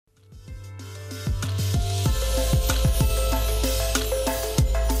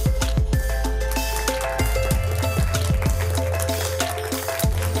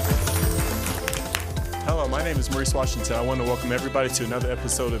Maurice Washington. I want to welcome everybody to another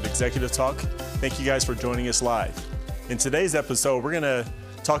episode of Executive Talk. Thank you guys for joining us live. In today's episode, we're going to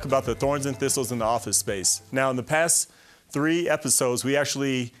talk about the thorns and thistles in the office space. Now, in the past 3 episodes, we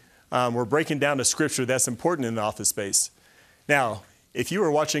actually were breaking down the scripture that's important in the office space. Now, if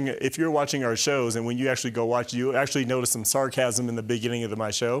you're watching our shows, and when you actually go watch, you actually notice some sarcasm in the beginning of my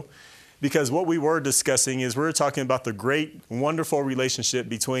show, because what we were discussing is we were talking about the great, wonderful relationship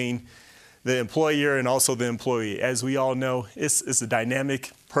between the employer and also the employee. As we all know, it's a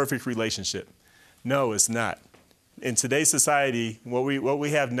dynamic, perfect relationship. No, it's not. In today's society, what we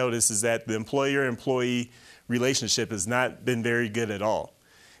have noticed is that the employer-employee relationship has not been very good at all.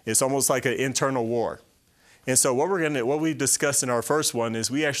 It's almost like an internal war. And so what we discussed in our first one is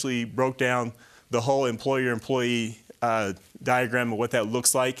we actually broke down the whole employer-employee diagram of what that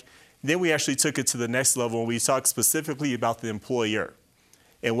looks like. Then we actually took it to the next level, and we talked specifically about the employer.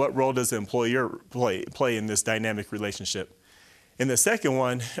 And what role does the employer play in this dynamic relationship? In the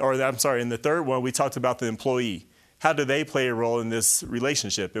third one, we talked about the employee. How do they play a role in this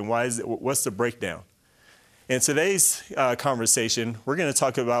relationship, and what's the breakdown? In today's conversation, we're going to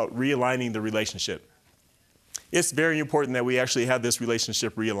talk about realigning the relationship. It's very important that we actually have this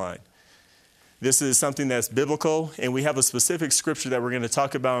relationship realigned. This is something that's biblical, and we have a specific scripture that we're going to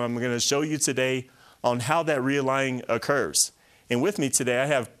talk about. I'm going to show you today on how that realigning occurs. And with me today, I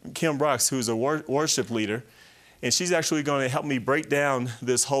have Kim Brooks, who's a worship leader, and she's actually going to help me break down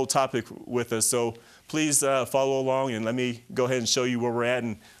this whole topic with us. So please follow along, and let me go ahead and show you where we're at,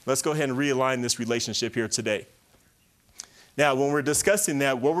 and let's go ahead and realign this relationship here today. Now, when we're discussing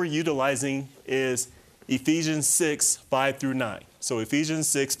that, what we're utilizing is Ephesians 6, 5 through 9. So Ephesians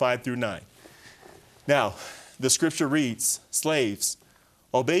 6, 5 through 9. Now, the scripture reads, "Slaves,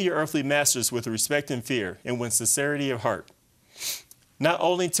 obey your earthly masters with respect and fear, and with sincerity of heart, not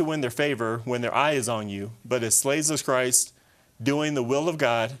only to win their favor when their eye is on you, but as slaves of Christ, doing the will of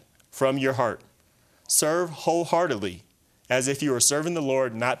God from your heart. Serve wholeheartedly, as if you were serving the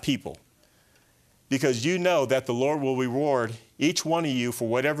Lord, not people, because you know that the Lord will reward each one of you for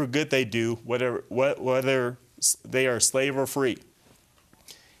whatever good they do, whether they are slave or free.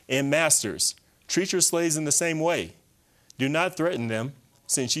 And masters, treat your slaves in the same way. Do not threaten them,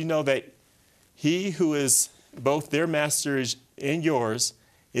 since you know that he who is both their master and yours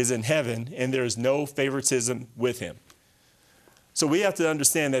is in heaven, and there is no favoritism with him." So we have to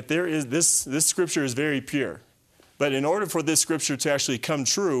understand that there is this scripture is very pure. But in order for this scripture to actually come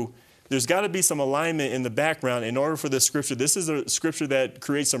true, there's got to be some alignment in the background in order for this scripture. This is a scripture that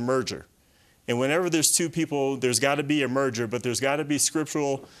creates a merger. And whenever there's two people, there's got to be a merger, but there's got to be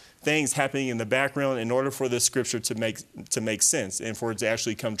scriptural things happening in the background in order for this scripture to make sense and for it to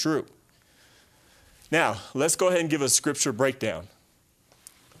actually come true. Now, let's go ahead and give a scripture breakdown.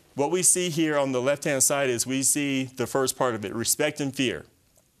 What we see here on the left-hand side is we see the first part of it, respect and fear.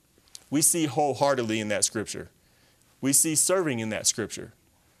 We see wholeheartedly in that scripture. We see serving in that scripture.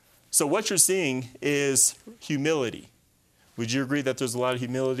 So what you're seeing is humility. Would you agree that there's a lot of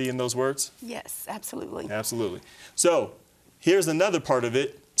humility in those words? Yes, absolutely. Absolutely. So here's another part of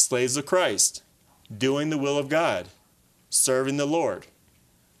it, slaves of Christ, doing the will of God, serving the Lord,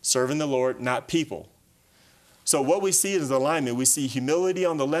 not people. So what we see is alignment. We see humility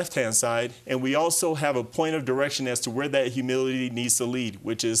on the left-hand side, and we also have a point of direction as to where that humility needs to lead,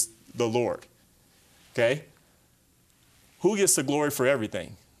 which is the Lord. Okay? Who gets the glory for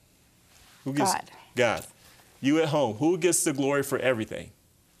everything? God. You at home, who gets the glory for everything?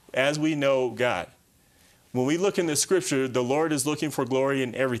 As we know, God. When we look in the scripture, the Lord is looking for glory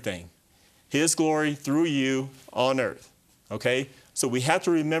in everything. His glory through you on earth. Okay? So we have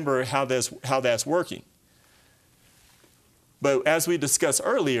to remember how that's working. But as we discussed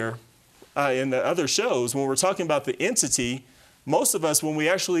earlier in the other shows, when we're talking about the entity, most of us, when we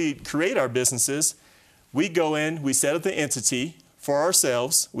actually create our businesses, we go in, we set up the entity for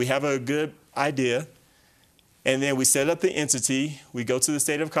ourselves. We have a good idea. And then we set up the entity. We go to the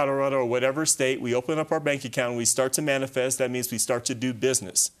state of Colorado or whatever state. We open up our bank account and we start to manifest. That means we start to do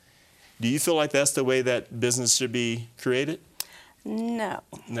business. Do you feel like that's the way that business should be created? No.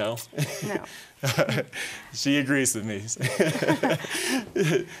 No? No. She agrees with me.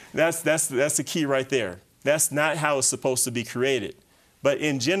 That's the key right there. That's not how it's supposed to be created. But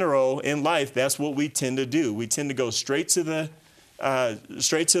in general, in life, that's what we tend to do. We tend to go straight to the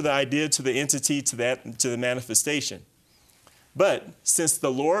idea, to the entity, to the manifestation. But since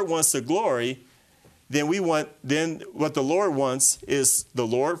the Lord wants the glory, then what the Lord wants is the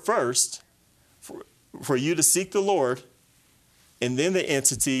Lord first, for you to seek the Lord, and then the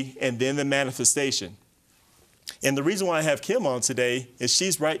entity, and then the manifestation. And the reason why I have Kim on today is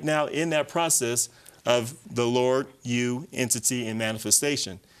she's right now in that process of the Lord, you, entity, and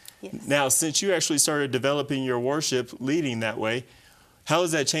manifestation. Yes. Now, since you actually started developing your worship, leading that way, how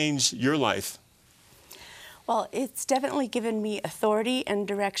has that changed your life? Well, it's definitely given me authority and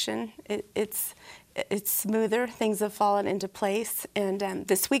direction. It's smoother. Things have fallen into place. And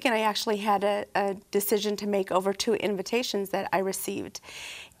this weekend, I actually had a decision to make over 2 invitations that I received.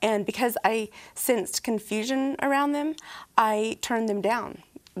 And because I sensed confusion around them, I turned them down,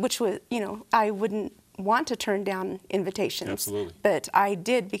 which was, I wouldn't want to turn down invitations. Absolutely. But I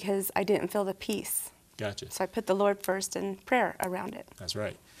did because I didn't feel the peace. Gotcha. So I put the Lord first and prayer around it. That's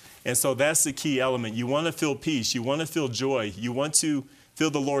right. And so that's the key element. You want to feel peace. You want to feel joy. You want to feel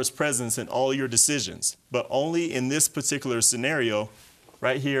the Lord's presence in all your decisions. But only in this particular scenario,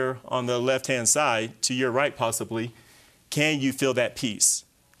 right here on the left-hand side, to your right possibly, can you feel that peace.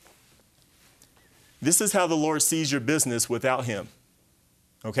 This is how the Lord sees your business without him.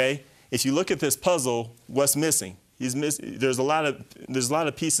 Okay? If you look at this puzzle, what's missing? There's a lot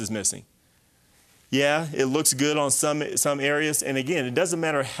of pieces missing. Yeah, it looks good on some areas. And again, it doesn't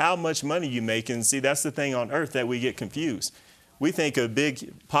matter how much money you make. And see, that's the thing on earth that we get confused. We think a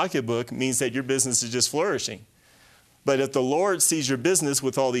big pocketbook means that your business is just flourishing. But if the Lord sees your business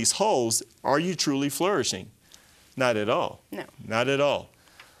with all these holes, are you truly flourishing? Not at all. No. Not at all.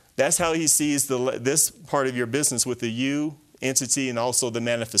 That's how he sees this part of your business with the you, entity, and also the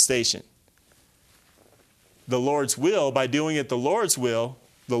manifestation. The Lord's will, by doing it the Lord's will,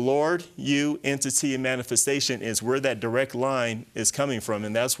 the Lord, you, entity, and manifestation is where that direct line is coming from.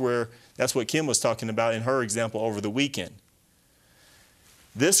 And that's what Kim was talking about in her example over the weekend.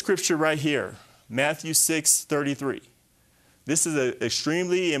 This scripture right here, Matthew 6:33. This is an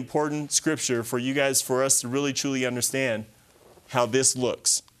extremely important scripture for you guys, for us to really truly understand how this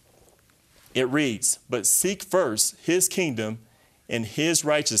looks. It reads, "But seek first his kingdom and his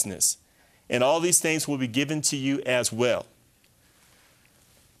righteousness, and all these things will be given to you as well."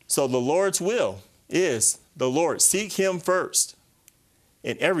 So the Lord's will is the Lord. Seek him first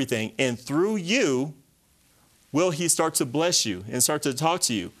in everything. And through you, will he start to bless you and start to talk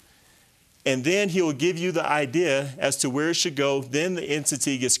to you. And then he will give you the idea as to where it should go. Then the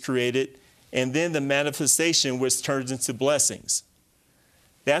entity gets created. And then the manifestation, which turns into blessings.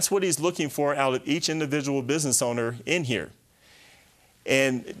 That's what he's looking for out of each individual business owner in here.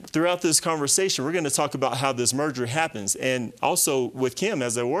 And throughout this conversation, we're going to talk about how this merger happens. And also with Kim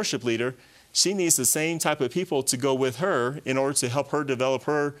as a worship leader, she needs the same type of people to go with her in order to help her develop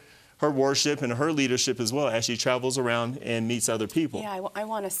her worship and her leadership as well as she travels around and meets other people. Yeah, I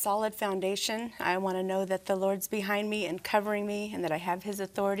want a solid foundation. I want to know that the Lord's behind me and covering me, and that I have his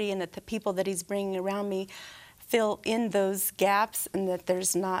authority, and that the people that he's bringing around me fill in those gaps, and that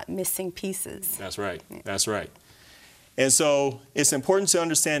there's not missing pieces. That's right. That's right. And so it's important to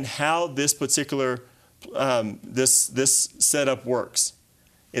understand how this particular this setup works.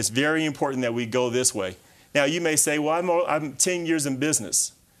 It's very important that we go this way. Now, you may say, well, I'm 10 years in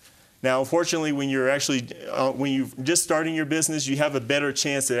business. Now, unfortunately, when you're just starting your business, you have a better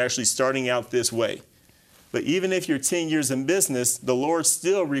chance at actually starting out this way. But even if you're 10 years in business, the Lord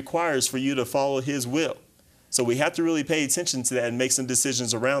still requires for you to follow his will. So we have to really pay attention to that and make some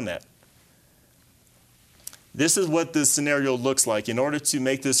decisions around that. This is what this scenario looks like in order to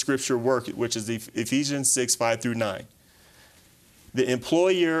make this scripture work, which is Ephesians 6:5-9. The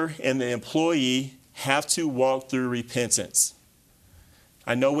employer and the employee have to walk through repentance.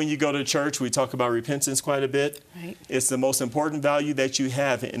 I know when you go to church, we talk about repentance quite a bit. Right. It's the most important value that you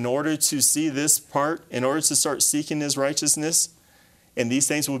have. In order to see this part, in order to start seeking his righteousness, and these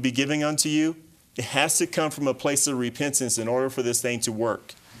things will be given unto you, it has to come from a place of repentance in order for this thing to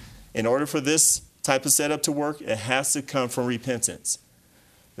work. In order for this type of setup to work, it has to come from repentance.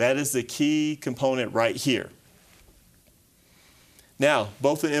 That is the key component right here. Now,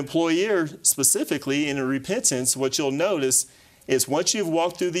 both the employer specifically in the repentance, what you'll notice is once you've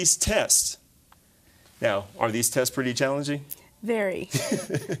walked through these tests. Now, are these tests pretty challenging? Very.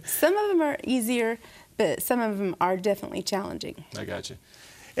 Some of them are easier, but some of them are definitely challenging. I got you.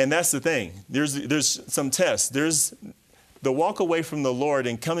 And that's the thing. There's some tests. There's the walk away from the Lord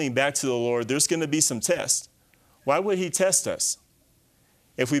and coming back to the Lord, there's going to be some tests. Why would he test us?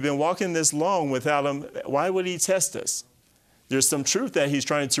 If we've been walking this long without him, why would he test us? There's some truth that he's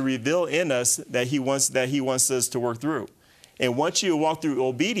trying to reveal in us that he wants us to work through. And once you walk through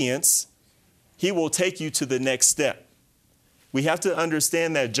obedience, he will take you to the next step. We have to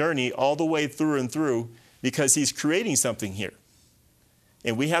understand that journey all the way through and through because he's creating something here.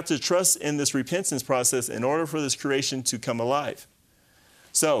 And we have to trust in this repentance process in order for this creation to come alive.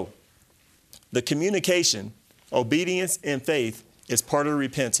 So, the communication, obedience, and faith is part of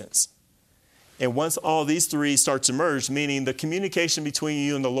repentance. And once all these three start to merge, meaning the communication between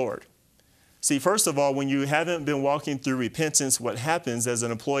you and the Lord. See, first of all, when you haven't been walking through repentance, what happens as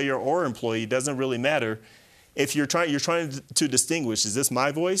an employer or employee doesn't really matter. If you're trying to distinguish, is this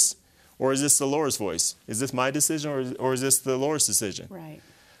my voice or is this the Lord's voice? Is this my decision or is this the Lord's decision? Right.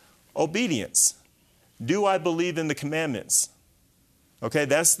 Obedience. Do I believe in the commandments? Okay,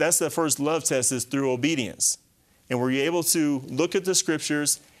 that's the first love test, is through obedience. And were you able to look at the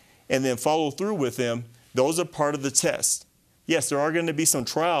scriptures and then follow through with them? Those are part of the test. Yes, there are going to be some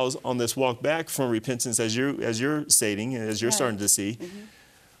trials on this walk back from repentance, as you're stating, and as you're starting to see. Mm-hmm.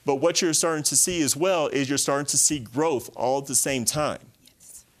 But what you're starting to see as well is you're starting to see growth all at the same time.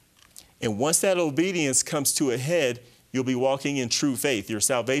 Yes. And once that obedience comes to a head, you'll be walking in true faith. Your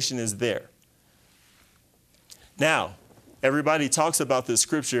salvation is there. Now, everybody talks about this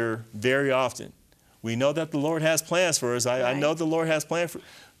scripture very often. We know that the Lord has plans for us. I know the Lord has plans for us.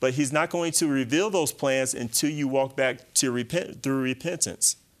 But he's not going to reveal those plans until you walk back to through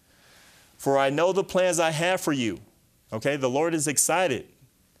repentance. For I know the plans I have for you. Okay, the Lord is excited.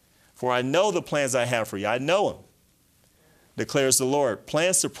 For I know the plans I have for you. I know them, declares the Lord.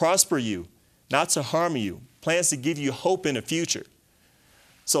 Plans to prosper you, not to harm you. Plans to give you hope in the future.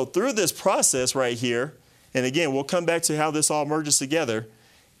 So through this process right here, and again, we'll come back to how this all merges together,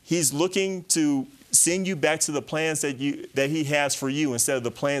 he's looking to send you back to the plans that he has for you instead of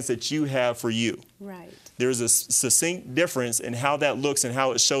the plans that you have for you. Right. There's a succinct difference in how that looks and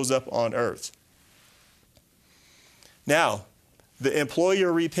how it shows up on earth. Now, the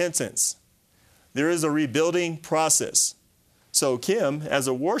employer repentance. There is a rebuilding process. So Kim, as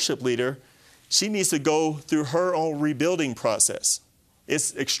a worship leader, she needs to go through her own rebuilding process.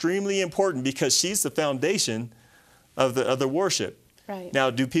 It's extremely important because she's the foundation of the worship. Right. Now,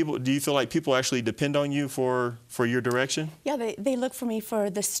 do you feel like people actually depend on you for your direction? Yeah, they look for me for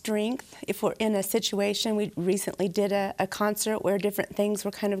the strength. If we're in a situation, we recently did a concert where different things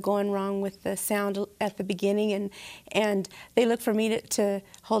were kind of going wrong with the sound at the beginning, and they look for me to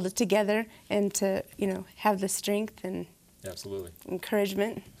hold it together and to have the strength and absolutely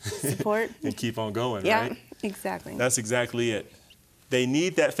encouragement, support, and keep on going. Yeah, right? Exactly. That's exactly it. They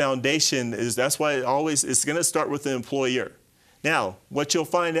need that foundation. That's why it's going to start with the employer. Now, what you'll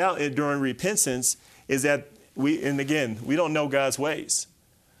find out during repentance is that we don't know God's ways,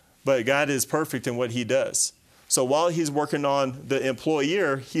 but God is perfect in what he does. So while he's working on the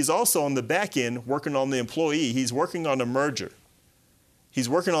employer, he's also on the back end working on the employee. He's working on a merger. He's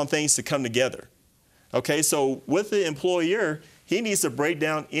working on things to come together. Okay, so with the employer, he needs to break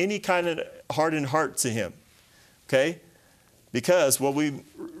down any kind of hardened heart to him. Okay, because what we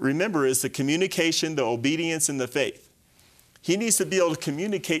remember is the communication, the obedience, and the faith. He needs to be able to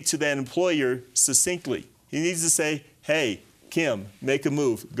communicate to that employer succinctly. He needs to say, hey, Kim, make a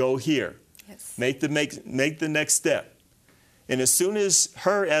move, go here. Yes. Make the next step. And as soon as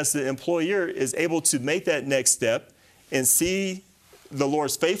her as the employer is able to make that next step and see the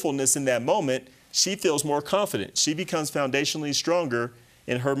Lord's faithfulness in that moment, she feels more confident. She becomes foundationally stronger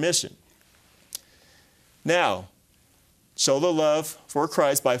in her mission. Now, show the love for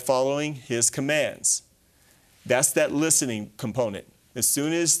Christ by following his commands. That's that listening component. As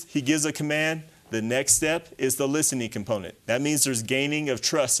soon as he gives a command, the next step is the listening component. That means there's gaining of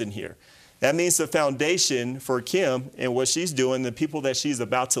trust in here. That means the foundation for Kim and what she's doing, the people that she's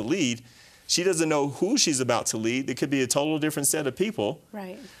about to lead, she doesn't know who she's about to lead. It could be a total different set of people.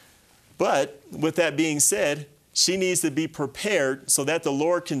 Right. But with that being said, she needs to be prepared so that the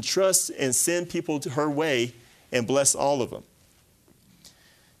Lord can trust and send people to her way and bless all of them.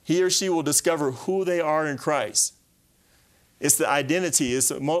 He or she will discover who they are in Christ. It's the identity.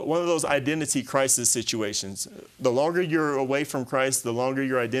 It's one of those identity crisis situations. The longer you're away from Christ, the longer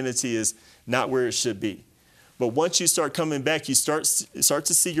your identity is not where it should be. But once you start coming back, you start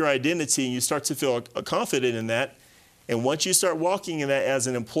to see your identity and you start to feel confident in that. And once you start walking in that as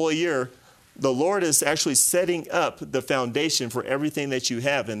an employer, the Lord is actually setting up the foundation for everything that you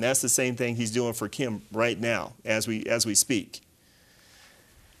have. And that's the same thing he's doing for Kim right now as we speak.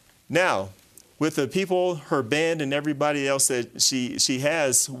 Now, with the people, her band, and everybody else that she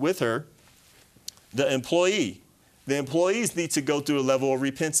has with her, the employees need to go through a level of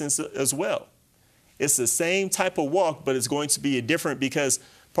repentance as well. It's the same type of walk, but it's going to be different because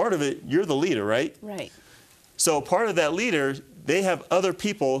part of it, you're the leader, right? Right. So part of that leader, they have other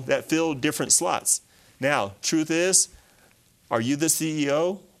people that fill different slots. Now, truth is, are you the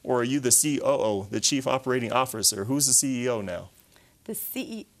CEO or are you the COO, the Chief Operating Officer? Who's the CEO now? The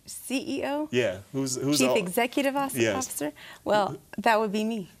CEO? Yeah. Who's Chief Executive Officer? Yes. Well, that would be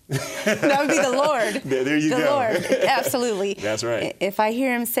me. That would be the Lord. There you go. The Lord, absolutely. That's right. If I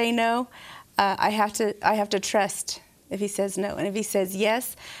hear him say no, I have to trust if he says no. And if he says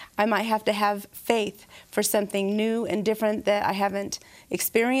yes, I might have to have faith for something new and different that I haven't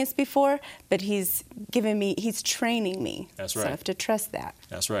experienced before, but he's training me. That's right. So I have to trust that.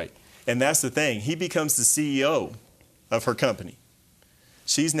 That's right. And that's the thing. He becomes the CEO of her company.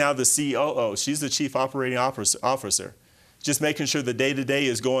 She's now the COO. She's the chief operating officer. Just making sure the day-to-day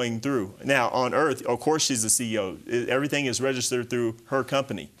is going through. Now, on earth, of course, she's the CEO. Everything is registered through her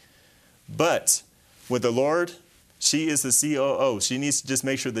company. But with the Lord, she is the COO. She needs to just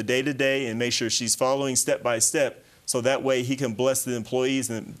make sure the day-to-day and make sure she's following step by step, so that way he can bless the employees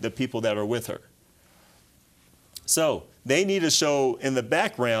and the people that are with her. So they need to show in the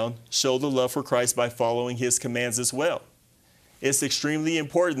background, show the love for Christ by following his commands as well. It's extremely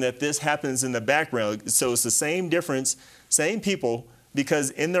important that this happens in the background. So it's the same difference, same people,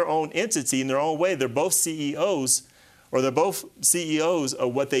 because in their own entity, in their own way, they're both CEOs, or they're both CEOs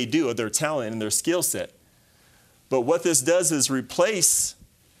of what they do, of their talent and their skill set. But what this does is replace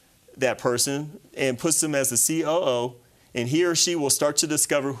that person and puts them as the COO, and he or she will start to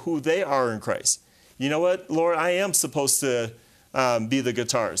discover who they are in Christ. You know what, Lord, I am supposed to be the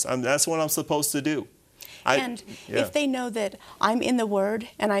guitarist. That's what I'm supposed to do. If they know that I'm in the Word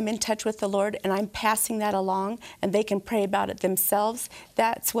and I'm in touch with the Lord and I'm passing that along and they can pray about it themselves,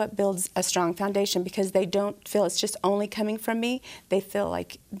 that's what builds a strong foundation, because they don't feel it's just only coming from me. They feel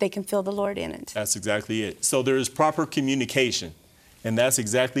like they can feel the Lord in it. That's exactly it. So there is proper communication, and that's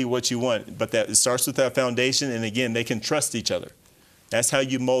exactly what you want. But it starts with that foundation, and again, they can trust each other. That's how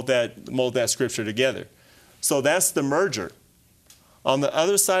you mold that scripture together. So that's the merger. On the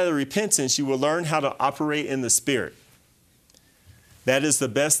other side of the repentance, you will learn how to operate in the Spirit. That is the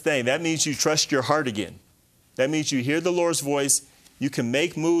best thing. That means you trust your heart again. That means you hear the Lord's voice. You can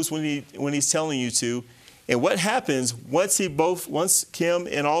make moves when he's telling you to. And what happens once Kim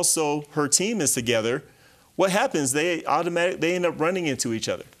and also her team is together, what happens? They end up running into each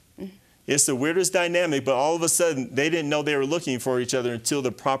other. Mm-hmm. It's the weirdest dynamic, but all of a sudden, they didn't know they were looking for each other until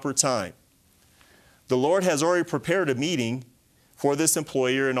the proper time. The Lord has already prepared a meeting for this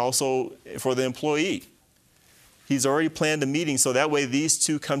employer and also for the employee. He's already planned a meeting, so that way these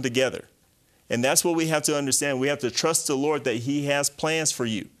two come together. And that's what we have to understand. We have to trust the Lord that he has plans for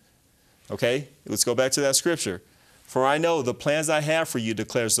you. Okay, let's go back to that scripture. For I know the plans I have for you,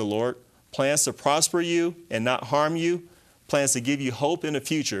 declares the Lord, plans to prosper you and not harm you, plans to give you hope in the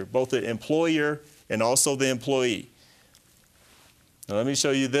future, both the employer and also the employee. Now let me show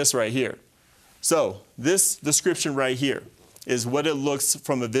you this right here. So this description right here is what it looks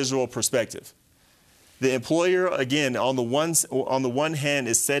from a visual perspective. The employer, again, on the one hand,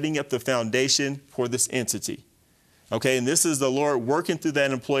 is setting up the foundation for this entity. Okay, and this is the Lord working through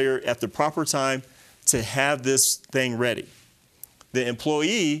that employer at the proper time to have this thing ready. The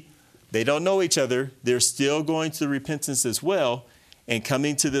employee, they don't know each other. They're still going to repentance as well and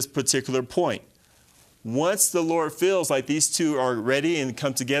coming to this particular point. Once the Lord feels like these two are ready and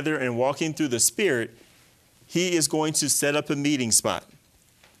come together and walking through the Spirit, he is going to set up a meeting spot.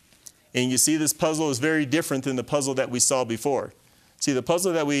 And you see, this puzzle is very different than the puzzle that we saw before. See, the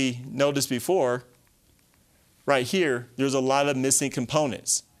puzzle that we noticed before, right here, there's a lot of missing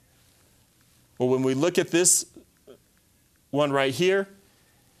components. Well, when we look at this one right here,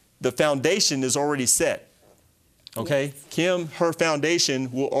 the foundation is already set. Okay? Yes. Kim, her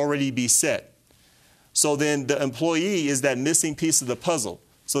foundation will already be set. So then the employee is that missing piece of the puzzle.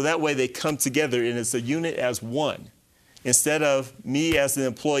 So that way they come together and it's a unit as one. Instead of me as an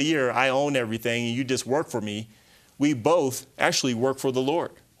employer, I own everything and you just work for me, we both actually work for the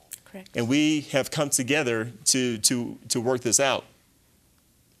Lord. Correct. And we have come together to work this out.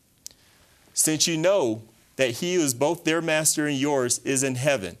 Since you know that he who is both their master and yours is in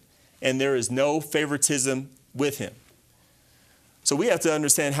heaven, and there is no favoritism with him. So we have to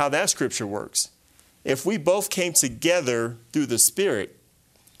understand how that scripture works. If we both came together through the Spirit,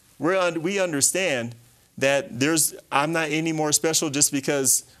 we understand that I'm not any more special just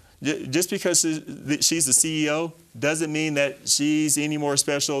because she's the CEO doesn't mean that she's any more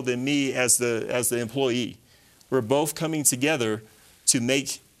special than me as the employee. We're both coming together to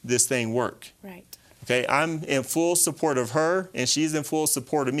make this thing work. Right. Okay, I'm in full support of her and she's in full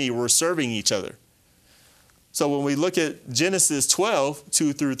support of me. We're serving each other. So when we look at Genesis 12,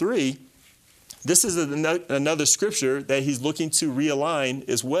 2 through 3, this is another scripture that he's looking to realign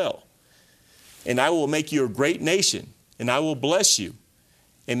as well. And I will make you a great nation, and I will bless you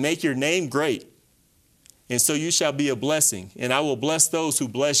and make your name great. And so you shall be a blessing, and I will bless those who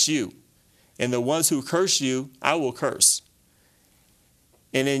bless you. And the ones who curse you, I will curse.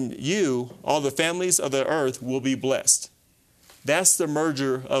 And in you, all the families of the earth will be blessed. That's the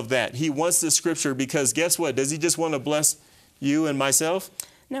merger of that. He wants the scripture because guess what? Does he just want to bless you and myself?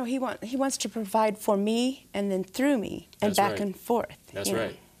 No, he wants to provide for me and then through me and That's back right. and forth. That's you know.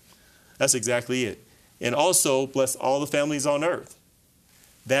 right. That's exactly it. And also bless all the families on earth.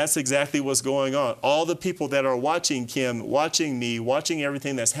 That's exactly what's going on. All the people that are watching Kim, watching me, watching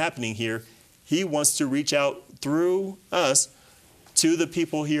everything that's happening here, he wants to reach out through us to the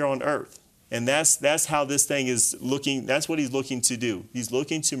people here on earth. And that's how this thing is looking. That's what he's looking to do. He's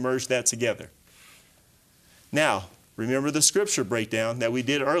looking to merge that together. Now, remember the scripture breakdown that we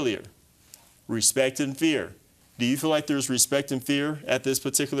did earlier. Respect and fear. Do you feel like there's respect and fear at this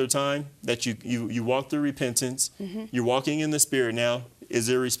particular time? That you walk through repentance, you're walking in the Spirit now. Is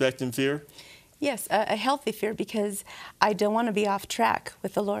there respect and fear? Yes, a healthy fear, because I don't want to be off track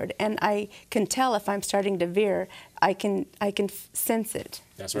with the Lord, and I can tell if I'm starting to veer. I can sense it.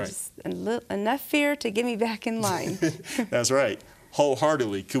 That's right. Just enough fear to get me back in line. That's right.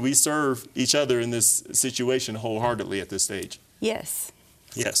 Wholeheartedly. Could we serve each other in this situation wholeheartedly at this stage? Yes.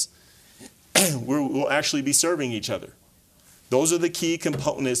 Yes. We'll actually be serving each other. Those are the key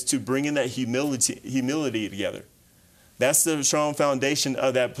components to bringing that humility together. That's the strong foundation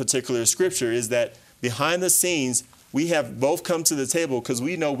of that particular scripture, is that behind the scenes, we have both come to the table because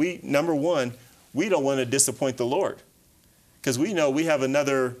we know number one, we don't want to disappoint the Lord, because we know we have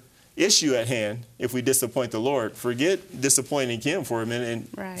another issue at hand if we disappoint the Lord. Forget disappointing Kim for a minute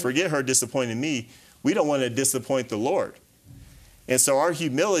and forget her disappointing me. We don't want to disappoint the Lord. And so our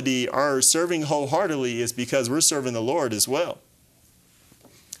humility, our serving wholeheartedly, is because we're serving the Lord as well.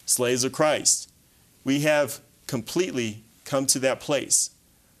 Slaves of Christ. We have completely come to that place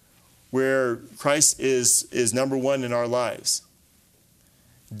where Christ is number one in our lives.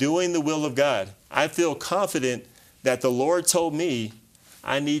 Doing the will of God. I feel confident that the Lord told me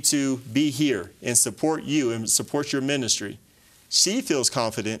I need to be here and support you and support your ministry. She feels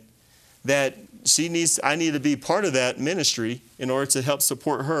confident that I need to be part of that ministry in order to help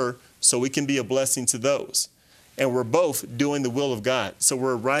support her so we can be a blessing to those. And we're both doing the will of God. So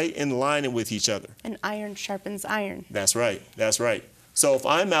we're right in line with each other. And iron sharpens iron. That's right. That's right. So if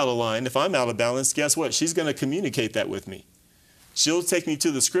I'm out of line, if I'm out of balance, guess what? She's going to communicate that with me. She'll take me to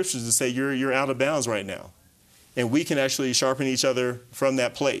the scriptures and say, you're out of bounds right now. And we can actually sharpen each other from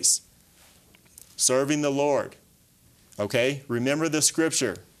that place. Serving the Lord. Okay? Remember the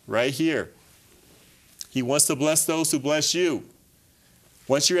scripture right here. He wants to bless those who bless you.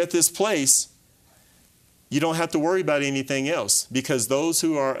 Once you're at this place, you don't have to worry about anything else, because those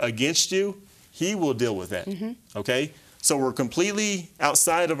who are against you, he will deal with that. Okay? So we're completely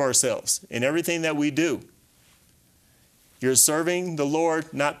outside of ourselves in everything that we do. You're serving the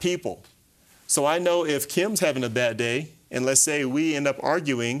Lord, not people. So I know if Kim's having a bad day, and let's say we end up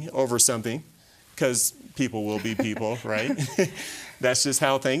arguing over something, because people will be people, right? That's just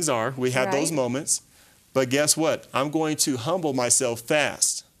how things are. We have those moments. But guess what? I'm going to humble myself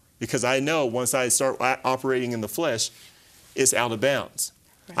fast, because I know once I start operating in the flesh, it's out of bounds.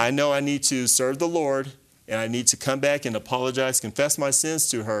 I know I need to serve the Lord, and I need to come back and apologize, confess my sins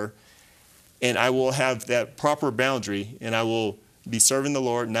to her, and I will have that proper boundary, and I will be serving the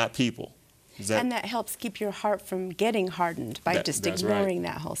Lord, not people. And that helps keep your heart from getting hardened by just ignoring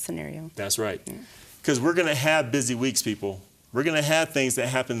that whole scenario. That's right. Because we're going to have busy weeks, people. We're going to have things that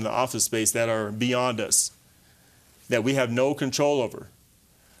happen in the office space that are beyond us, that we have no control over.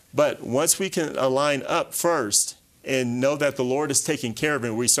 But once we can align up first and know that the Lord is taking care of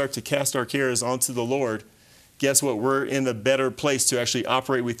it, we start to cast our cares onto the Lord, guess what? We're in a better place to actually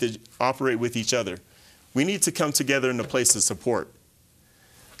operate with each other. We need to come together in a place of support,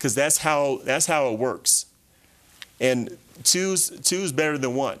 because that's how it works. And two's better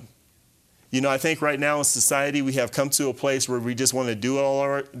than one. You know, I think right now in society we have come to a place where we just want to do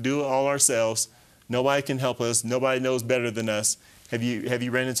it all ourselves. Nobody can help us. Nobody knows better than us. Have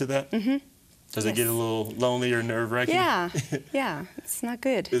you ran into that? Mm-hmm. Does it get a little lonely or nerve-wracking? Yeah. It's not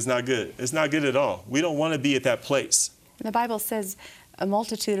good. It's not good. It's not good at all. We don't want to be at that place. The Bible says a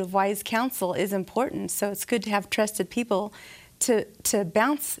multitude of wise counsel is important, so it's good to have trusted people to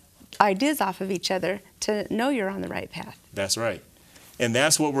bounce ideas off of each other, to know you're on the right path. That's right. And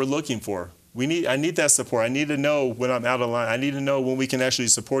that's what we're looking for. I need that support. I need to know when I'm out of line. I need to know when we can actually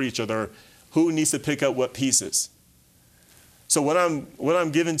support each other, who needs to pick up what pieces. So what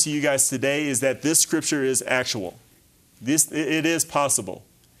I'm giving to you guys today is that this scripture is actual. It is possible.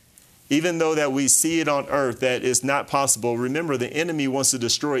 Even though that we see it on earth that it's not possible, remember the enemy wants to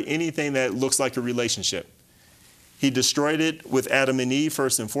destroy anything that looks like a relationship. He destroyed it with Adam and Eve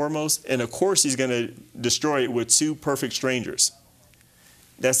first and foremost, and of course he's going to destroy it with two perfect strangers.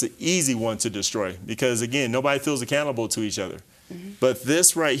 That's the easy one to destroy, because again, nobody feels accountable to each other. But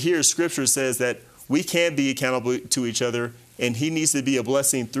this right here, Scripture says that we can be accountable to each other, and He needs to be a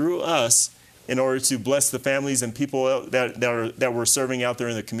blessing through us in order to bless the families and people that we're serving out there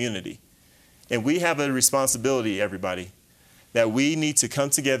in the community. And we have a responsibility, everybody, that we need to come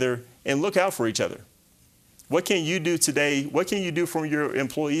together and look out for each other. What can you do today? What can you do for your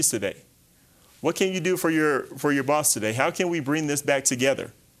employees today? What can you do for your boss today? How can we bring this back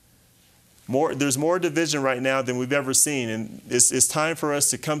together? There's more division right now than we've ever seen, and it's time for us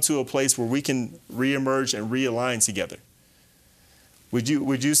to come to a place where we can reemerge and realign together. Would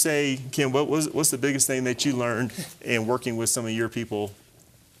you say, Kim, what's the biggest thing that you learned in working with some of your people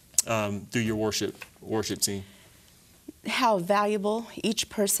through your worship team? How valuable each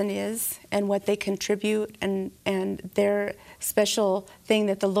person is and what they contribute, and their special thing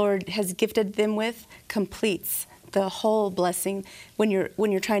that the Lord has gifted them with completes the whole blessing. When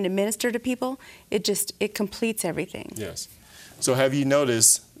you're trying to minister to people, it completes everything. Yes. So have you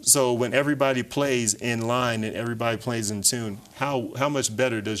noticed, so when everybody plays in line and everybody plays in tune, how much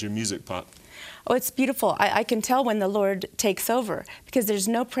better does your music pop? Oh, it's beautiful. I can tell when the Lord takes over, because there's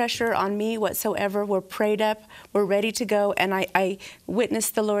no pressure on me whatsoever. We're prayed up. We're ready to go. And I witness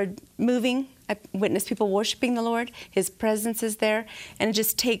the Lord moving. I witness people worshiping the Lord. His presence is there. And it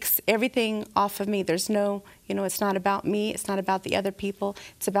just takes everything off of me. There's no, it's not about me. It's not about the other people.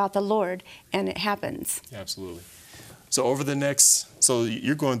 It's about the Lord. And it happens. Absolutely. So so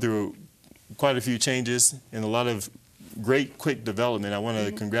you're going through quite a few changes and a lot of great quick development. I want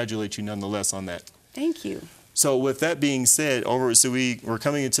to congratulate you nonetheless on that. Thank you. So with that being said, we're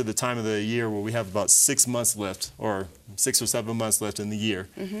coming into the time of the year where we have about 6 months left, or 6 or 7 months left in the year.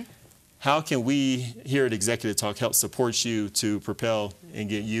 How can we here at Executive Talk help support you to propel and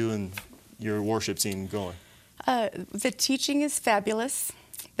get you and your worship team going? The teaching is fabulous.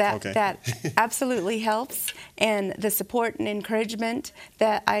 That absolutely helps, and the support and encouragement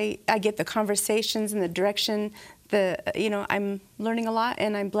that I get, the conversations and the direction. I'm learning a lot,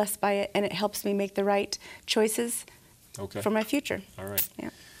 and I'm blessed by it, and it helps me make the right choices for my future. All right. Yeah.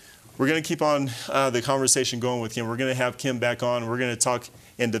 We're going to keep on the conversation going with Kim. We're going to have Kim back on. We're going to talk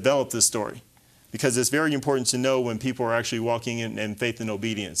and develop this story, because it's very important to know when people are actually walking in faith and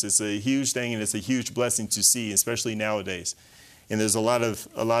obedience. It's a huge thing, and it's a huge blessing to see, especially nowadays. And there's a lot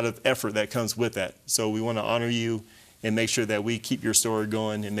of effort that comes with that. So we want to honor you and make sure that we keep your story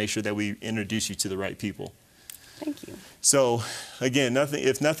going and make sure that we introduce you to the right people. Thank you. So, again,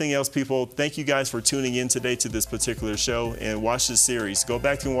 if nothing else, people, thank you guys for tuning in today to this particular show, and watch this series. Go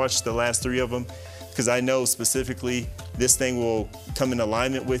back and watch the last 3 of them, because I know specifically this thing will come in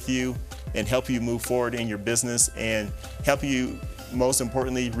alignment with you and help you move forward in your business and help you, most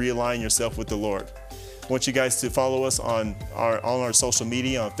importantly, realign yourself with the Lord. I want you guys to follow us on our social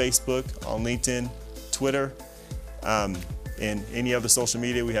media, on Facebook, on LinkedIn, Twitter, and any other social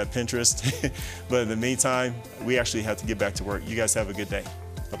media. We have Pinterest. But in the meantime, we actually have to get back to work. You guys have a good day.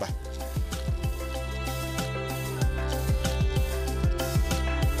 Bye-bye.